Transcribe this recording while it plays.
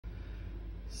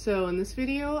So in this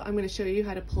video, I'm going to show you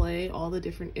how to play all the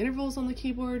different intervals on the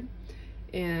keyboard,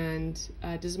 and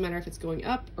it doesn't matter if it's going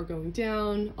up or going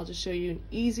down. I'll just show you an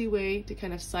easy way to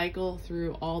kind of cycle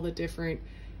through all the different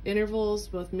intervals,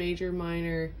 both major,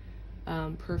 minor,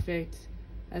 perfect,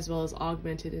 as well as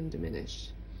augmented and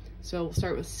diminished. So we'll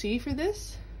start with C for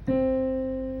this.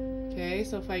 Okay,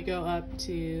 so if I go up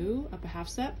a half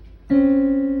step,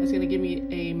 that's going to give me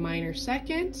a minor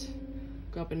second.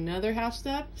 Go up another half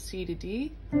step, C to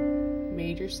D,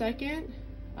 major second,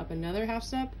 up another half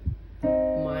step,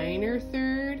 minor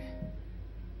third,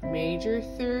 major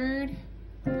third,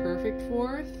 perfect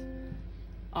fourth,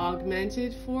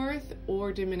 augmented fourth,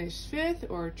 or diminished fifth,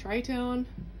 or tritone,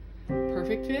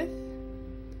 perfect fifth,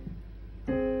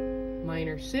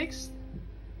 minor sixth,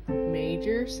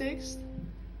 major sixth,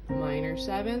 minor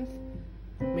seventh,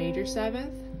 major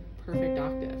seventh, perfect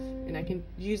octave. And I can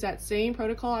use that same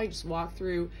protocol. I just walk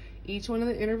through each one of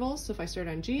the intervals. So if I start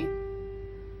on G,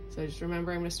 so just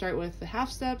remember I'm going to start with the half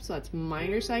step, so that's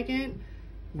minor second,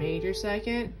 major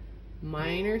second,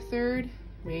 minor third,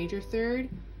 major third,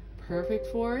 perfect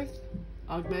fourth,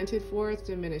 augmented fourth,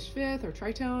 diminished fifth or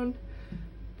tritone,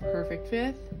 perfect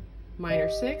fifth, minor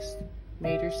sixth,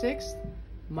 major sixth,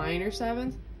 minor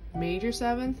seventh, major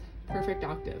seventh, perfect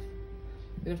octave.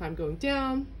 And if I'm going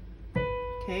down,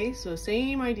 okay, so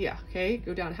same idea, okay,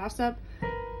 go down half step,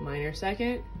 minor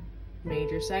second,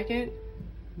 major second,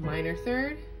 minor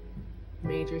third,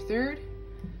 major third,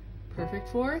 perfect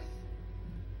fourth,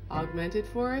 augmented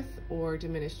fourth, or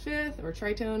diminished fifth, or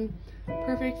tritone,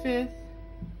 perfect fifth,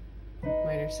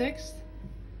 minor sixth,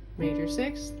 major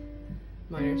sixth,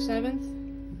 minor seventh,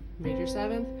 major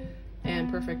seventh, and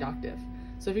perfect octave.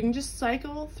 So if you can just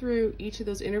cycle through each of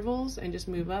those intervals and just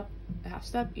move up a half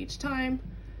step each time,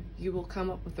 you will come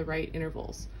up with the right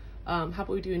intervals. How about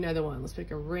we do another one? Let's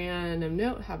pick a random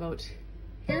note. How about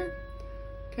here?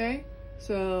 Okay,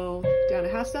 so down a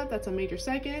half step, that's a major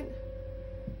second,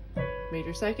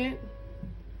 minor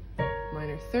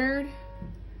third,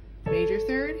 major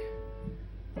third,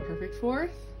 perfect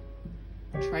fourth,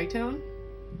 tritone,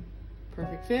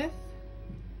 perfect fifth,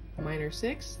 minor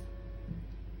sixth,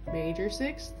 major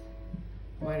sixth,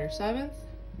 minor seventh,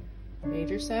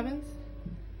 major seventh,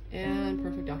 and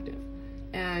perfect octave.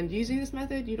 And using this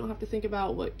method, you don't have to think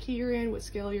about what key you're in, what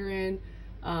scale you're in.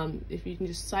 If you can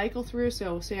just cycle through,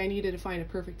 so say I needed to find a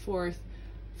perfect fourth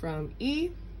from E,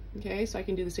 okay, so I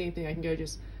can do the same thing. I can go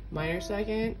just minor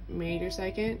second, minor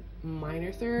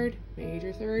third,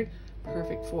 major third,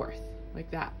 perfect fourth, like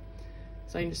that.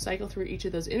 So I can just cycle through each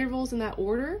of those intervals in that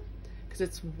order, because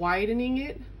it's widening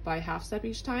it by half step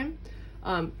each time.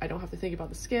 I don't have to think about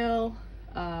the scale,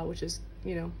 which is,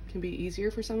 you know, can be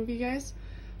easier for some of you guys.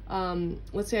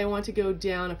 Let's say I want to go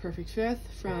down a perfect fifth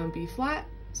from B flat,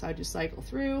 so I just cycle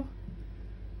through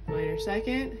minor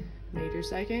second, minor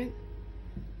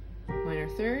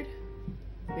third,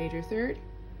 major third,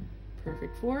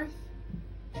 perfect fourth,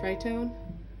 tritone,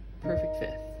 perfect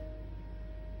fifth.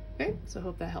 Okay, so I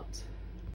hope that helped.